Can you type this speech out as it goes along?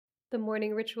The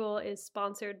morning ritual is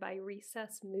sponsored by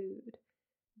Recess Mood.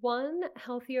 One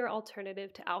healthier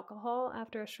alternative to alcohol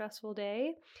after a stressful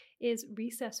day is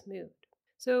Recess Mood.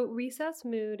 So, Recess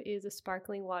Mood is a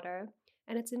sparkling water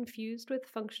and it's infused with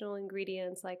functional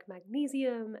ingredients like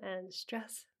magnesium and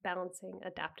stress balancing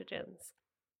adaptogens.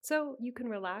 So, you can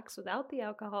relax without the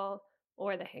alcohol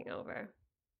or the hangover.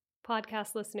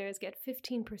 Podcast listeners get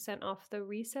 15% off the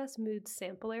Recess Mood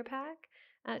Sampler Pack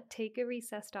at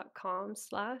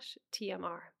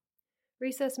takearecess.com/TMR.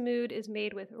 Recess Mood is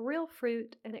made with real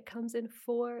fruit and it comes in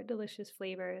 4 delicious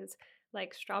flavors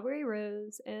like strawberry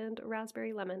rose and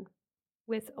raspberry lemon.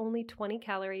 With only 20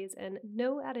 calories and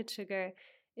no added sugar,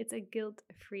 it's a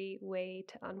guilt-free way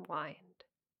to unwind.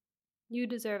 You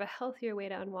deserve a healthier way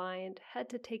to unwind. Head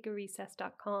to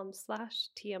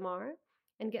takearecess.com/TMR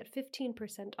and get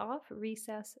 15% off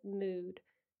Recess Mood,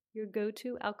 your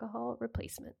go-to alcohol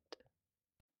replacement.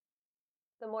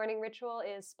 The morning ritual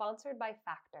is sponsored by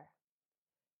Factor.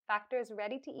 Factor's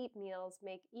ready-to-eat meals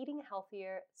make eating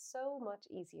healthier so much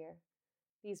easier.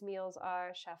 These meals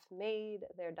are chef-made,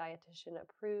 they're dietitian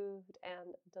approved,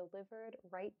 and delivered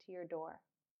right to your door.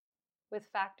 With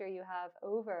Factor, you have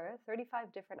over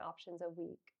 35 different options a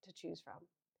week to choose from.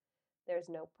 There's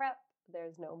no prep,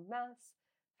 there's no mess.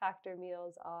 Factor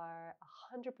meals are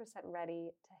 100%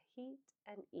 ready to heat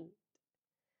and eat.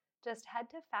 Just head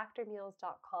to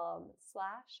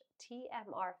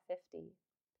factormeals.com/TMR50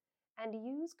 and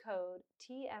use code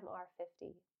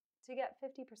TMR50 to get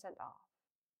 50% off.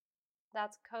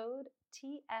 That's code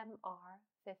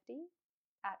TMR50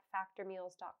 at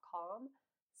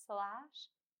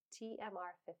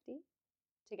factormeals.com/TMR50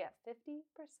 to get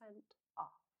 50%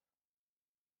 off.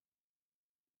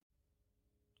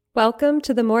 Welcome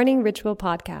to the Morning Ritual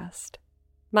Podcast.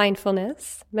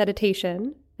 Mindfulness,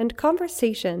 meditation, and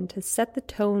conversation to set the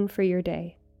tone for your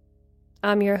day.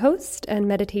 I'm your host and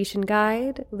meditation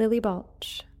guide, Lily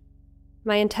Balch.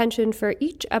 My intention for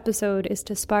each episode is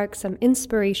to spark some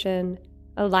inspiration,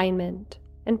 alignment,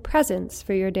 and presence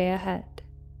for your day ahead.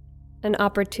 An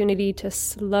opportunity to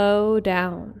slow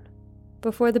down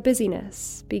before the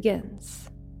busyness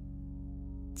begins.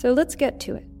 So let's get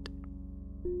to it.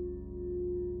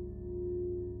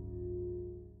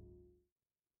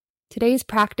 Today's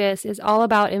practice is all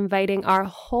about inviting our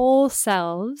whole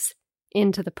selves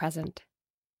into the present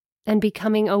and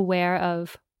becoming aware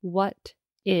of what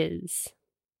is.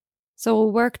 So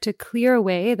we'll work to clear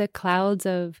away the clouds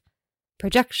of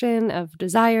projection, of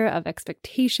desire, of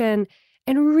expectation,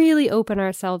 and really open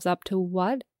ourselves up to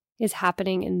what is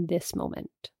happening in this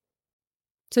moment.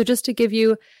 So just to give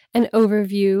you an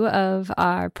overview of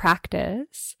our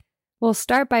practice, we'll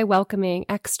start by welcoming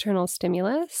external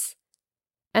stimulus.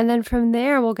 And then from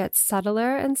there, we'll get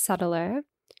subtler and subtler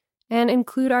and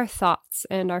include our thoughts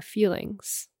and our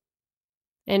feelings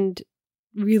and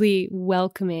really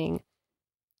welcoming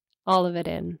all of it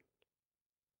in.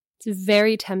 It's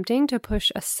very tempting to push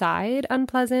aside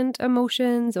unpleasant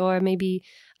emotions or maybe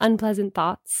unpleasant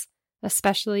thoughts,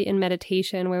 especially in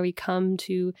meditation where we come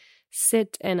to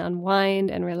sit and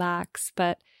unwind and relax.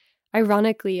 But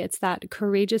ironically, it's that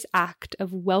courageous act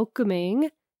of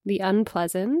welcoming the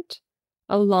unpleasant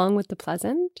along with the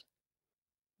pleasant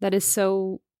that is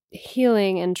so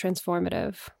healing and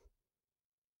transformative.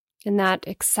 And that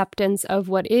acceptance of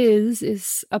what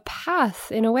is a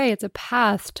path, in a way, it's a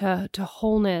path to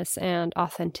wholeness and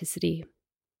authenticity.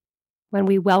 When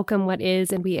we welcome what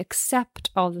is and we accept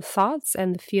all the thoughts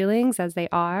and the feelings as they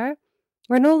are,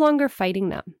 we're no longer fighting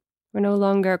them. We're no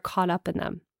longer caught up in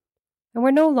them. And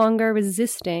we're no longer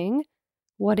resisting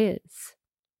what is.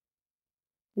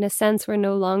 In a sense, we're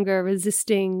no longer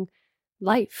resisting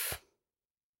life.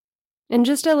 And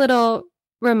just a little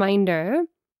reminder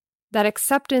that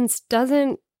acceptance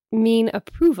doesn't mean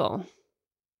approval,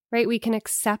 right? We can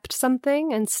accept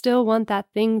something and still want that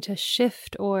thing to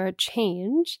shift or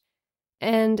change.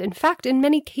 And in fact, in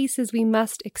many cases, we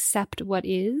must accept what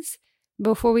is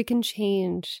before we can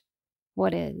change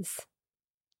what is.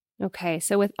 Okay,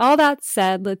 so with all that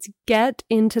said, let's get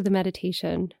into the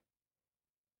meditation.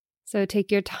 So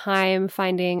take your time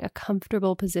finding a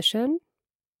comfortable position,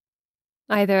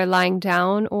 either lying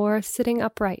down or sitting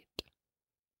upright.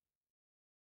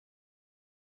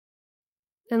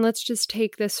 And let's just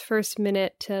take this first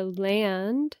minute to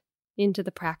land into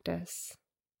the practice.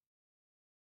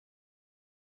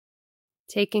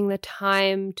 Taking the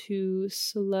time to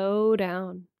slow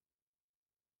down,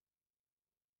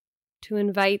 to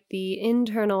invite the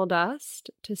internal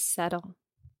dust to settle.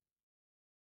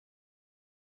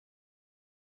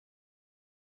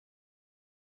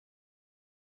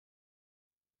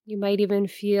 You might even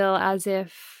feel as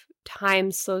if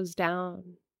time slows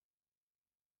down.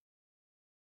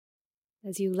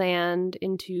 as you land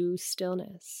into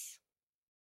stillness.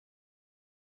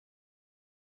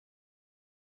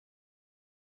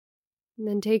 And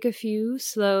then take a few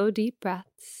slow, deep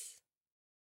breaths.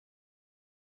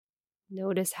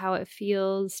 Notice how it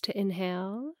feels to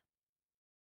inhale,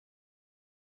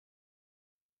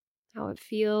 how it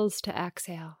feels to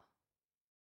exhale.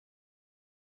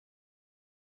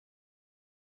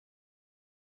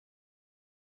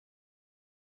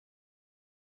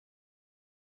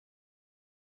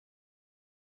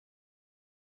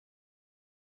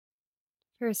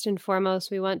 First and foremost,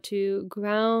 we want to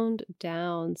ground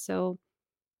down. So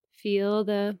feel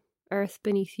the earth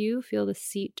beneath you, feel the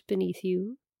seat beneath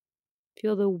you,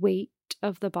 feel the weight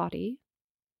of the body.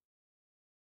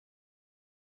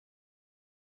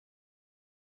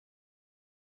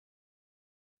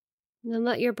 And then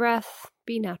let your breath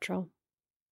be natural.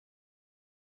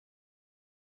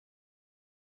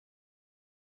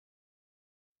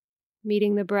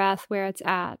 Meeting the breath where it's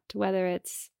at, whether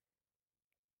it's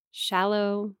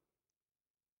shallow,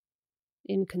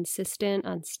 inconsistent,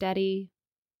 unsteady.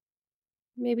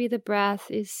 Maybe the breath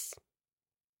is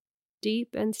deep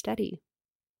and steady.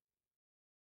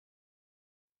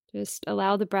 Just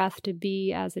allow the breath to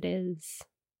be as it is.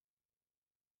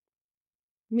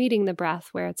 Meeting the breath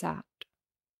where it's at.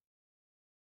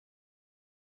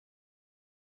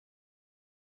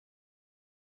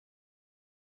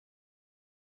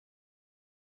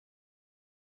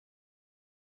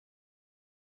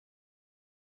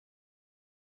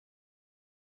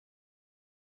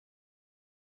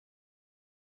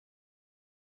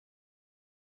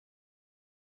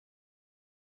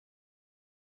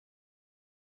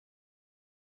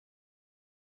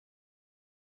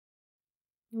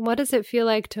 What does it feel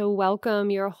like to welcome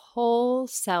your whole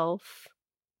self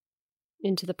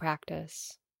into the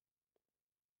practice?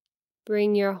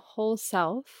 Bring your whole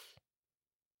self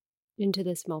into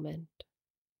this moment.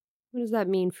 What does that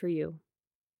mean for you?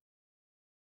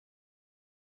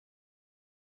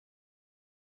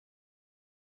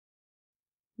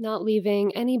 Not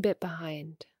leaving any bit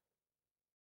behind.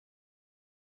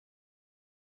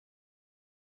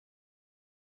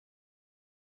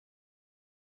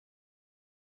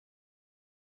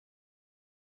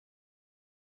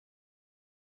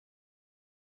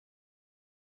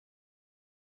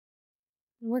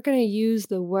 We're going to use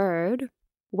the word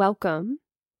welcome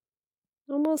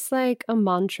almost like a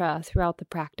mantra throughout the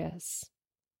practice.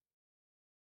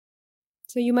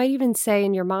 So you might even say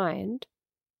in your mind,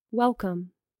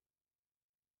 welcome,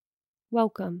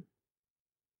 welcome.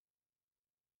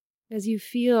 As you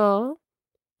feel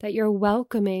that you're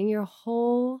welcoming your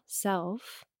whole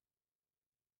self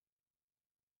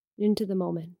into the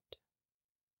moment.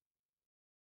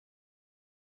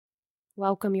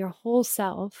 Welcome your whole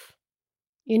self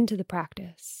into the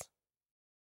practice.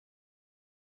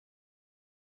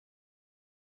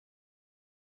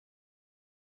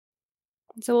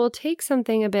 So we'll take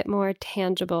something a bit more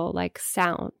tangible like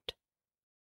sound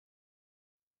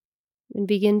and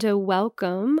begin to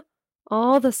welcome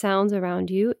all the sounds around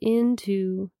you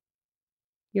into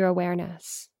your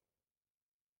awareness.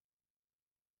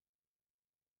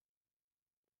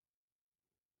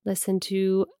 Listen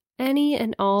to any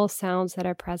and all sounds that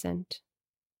are present.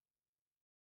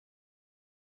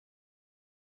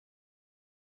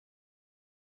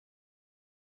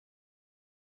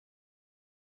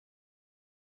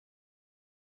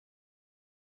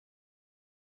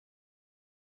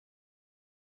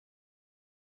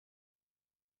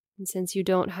 And since you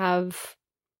don't have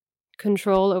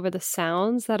control over the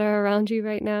sounds that are around you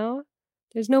right now,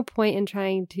 there's no point in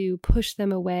trying to push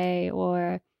them away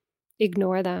or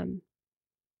ignore them.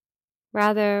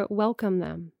 Rather, welcome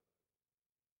them.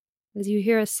 As you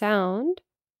hear a sound,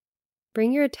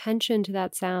 bring your attention to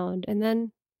that sound and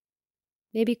then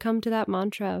maybe come to that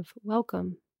mantra of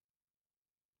welcome,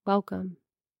 welcome,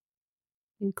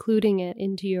 including it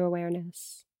into your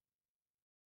awareness.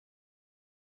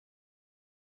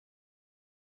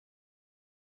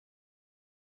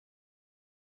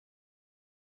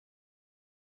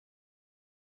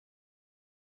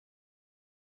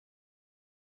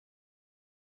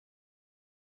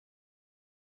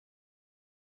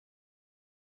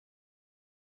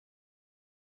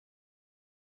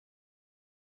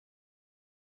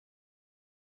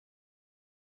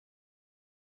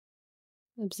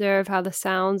 Observe how the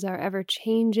sounds are ever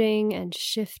changing and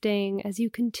shifting as you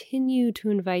continue to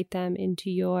invite them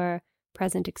into your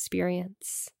present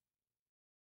experience.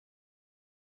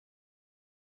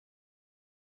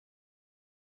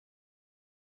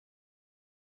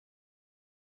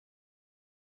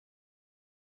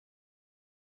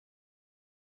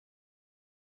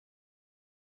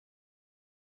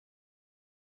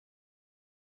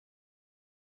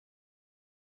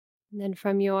 And then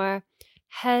from your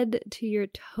head to your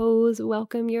toes,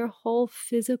 welcome your whole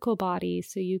physical body.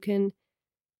 So you can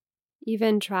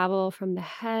even travel from the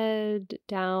head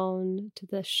down to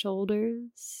the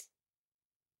shoulders,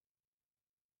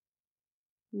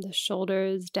 from the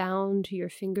shoulders down to your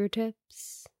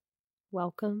fingertips.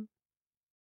 Welcome.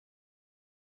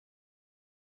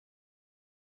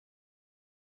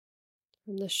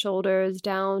 From the shoulders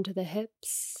down to the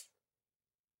hips,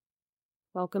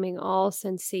 welcoming all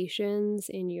sensations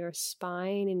in your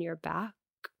spine and your back.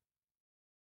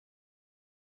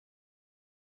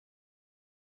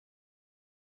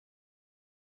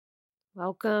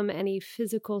 Welcome any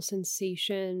physical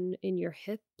sensation in your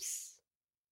hips.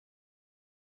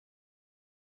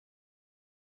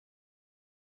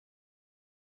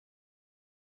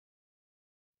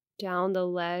 Down the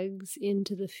legs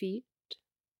into the feet.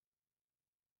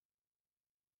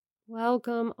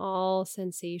 Welcome all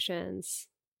sensations.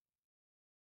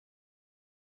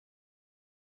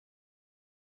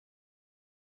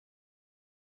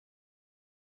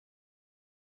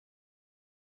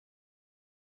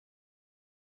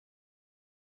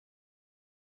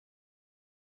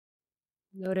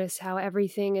 Notice how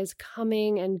everything is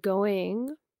coming and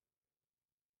going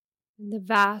in the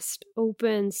vast,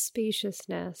 open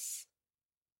spaciousness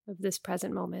of this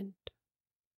present moment.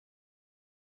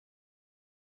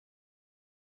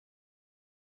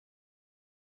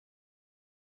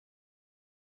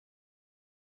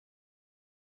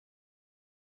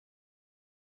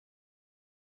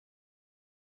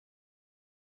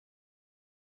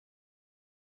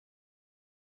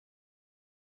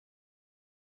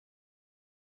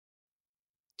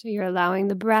 So you're allowing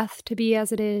the breath to be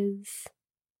as it is,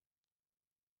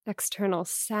 external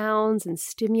sounds and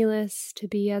stimulus to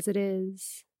be as it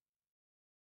is.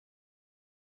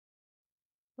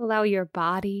 Allow your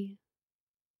body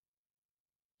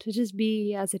to just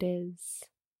be as it is.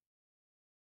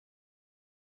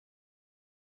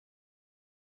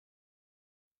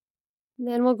 And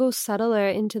then we'll go subtler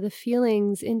into the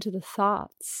feelings, into the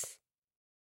thoughts.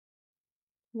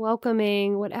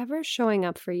 Welcoming whatever's showing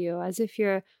up for you, as if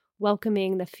you're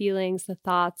welcoming the feelings, the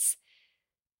thoughts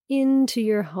into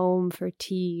your home for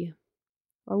tea,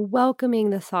 or welcoming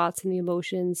the thoughts and the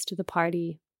emotions to the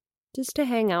party, just to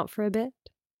hang out for a bit,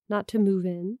 not to move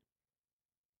in.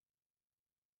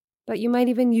 But you might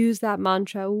even use that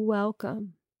mantra,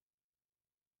 welcome,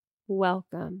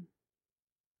 welcome,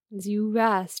 as you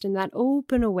rest in that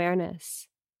open awareness.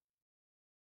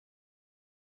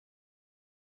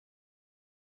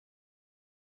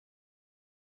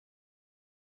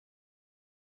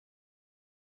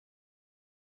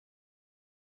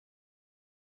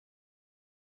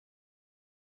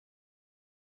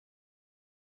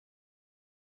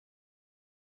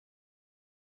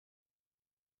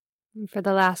 And for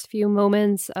the last few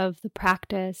moments of the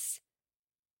practice,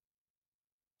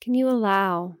 can you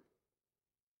allow,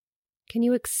 can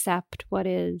you accept what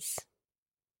is?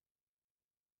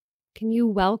 Can you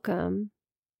welcome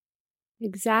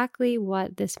exactly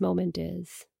what this moment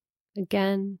is,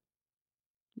 again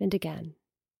and again,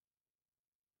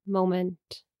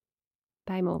 moment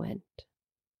by moment?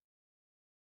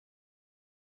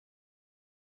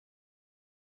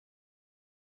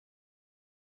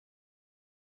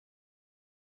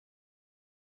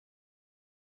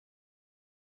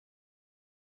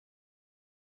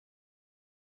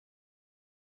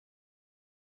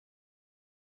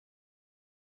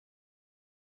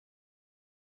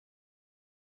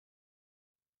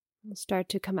 We'll start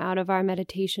to come out of our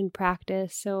meditation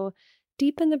practice. So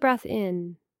deepen the breath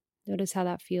in. Notice how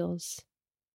that feels.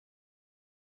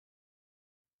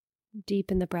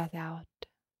 Deepen the breath out.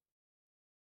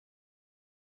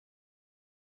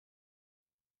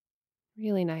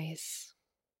 Really nice.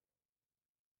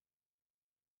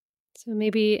 So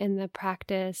maybe in the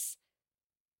practice,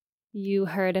 you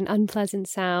heard an unpleasant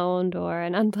sound or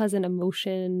an unpleasant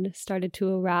emotion started to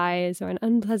arise or an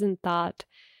unpleasant thought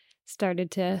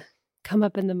started to come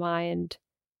up in the mind.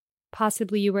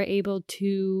 Possibly you were able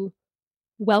to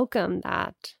welcome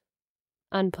that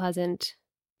unpleasant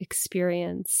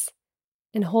experience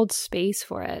and hold space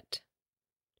for it.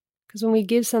 Because when we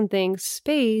give something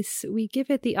space, we give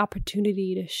it the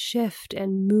opportunity to shift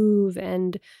and move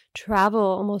and travel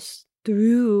almost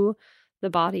through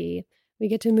the body. We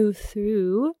get to move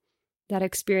through that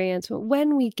experience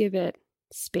when we give it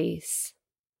space.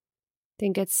 I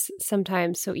think it's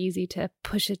sometimes so easy to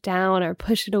push it down or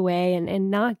push it away and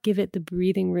not give it the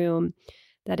breathing room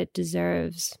that it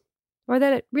deserves or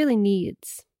that it really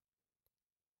needs.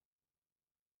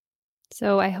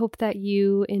 So I hope that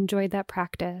you enjoyed that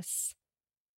practice.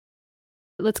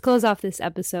 Let's close off this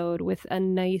episode with a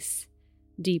nice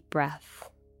deep breath.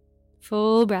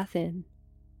 Full breath in.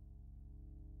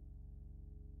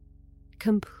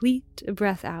 Complete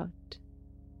breath out.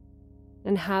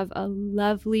 And have a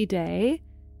lovely day.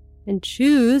 And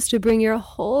choose to bring your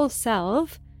whole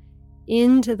self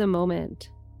into the moment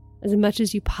as much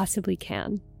as you possibly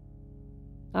can.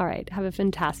 All right, have a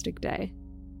fantastic day.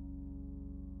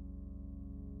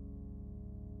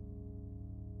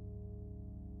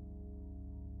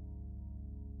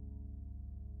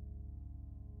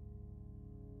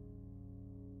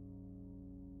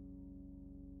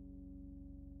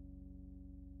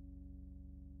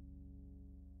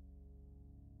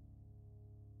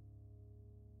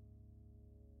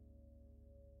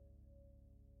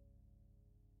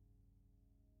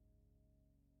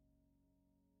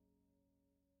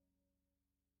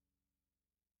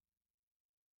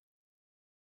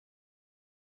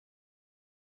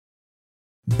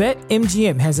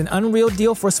 BetMGM has an unreal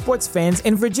deal for sports fans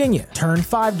in Virginia. Turn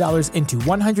 $5 into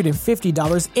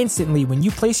 $150 instantly when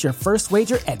you place your first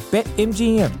wager at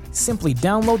BetMGM. Simply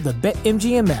download the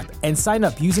BetMGM app and sign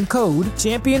up using code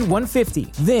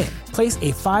Champion150. Then, place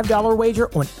a $5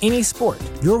 wager on any sport.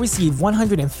 You'll receive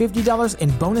 $150 in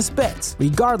bonus bets,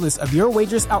 regardless of your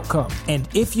wager's outcome. And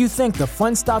if you think the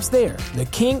fun stops there, the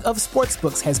King of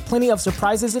Sportsbooks has plenty of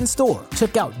surprises in store.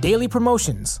 Check out daily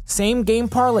promotions, same-game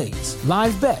parlays,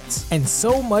 live bets, and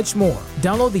so much more.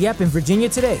 Download the app in Virginia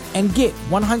today and get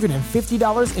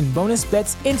 $150 in bonus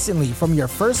bets instantly from your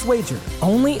first wager.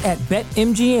 Only at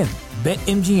BetMGM.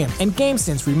 BetMGM and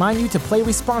GameSense remind you to play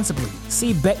responsibly.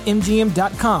 See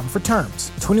BetMGM.com for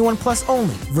terms. 21 plus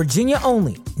only. Virginia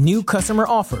only. New customer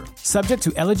offer. Subject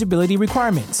to eligibility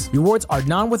requirements. Rewards are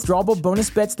non-withdrawable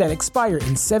bonus bets that expire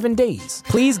in 7 days.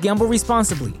 Please gamble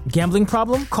responsibly. Gambling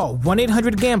problem? Call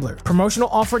 1-800-GAMBLER. Promotional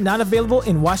offer not available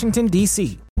in Washington,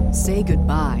 D.C. Say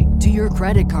goodbye to your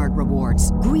credit card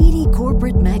rewards. Greedy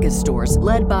corporate mega stores,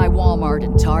 led by Walmart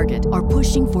and Target, are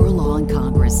pushing for a law in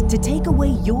Congress to take away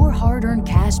your hard-earned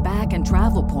cash back and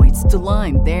travel points to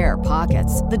line their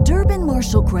pockets. The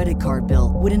Durbin-Marshall credit card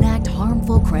bill would enact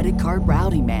harmful credit card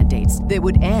routing mandates that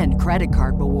would end credit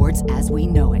card rewards as we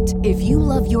know it. If you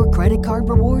love your credit card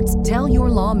rewards, tell your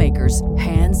lawmakers,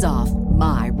 hands off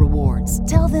my rewards.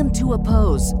 Tell them to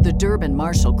oppose the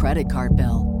Durbin-Marshall credit card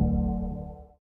bill.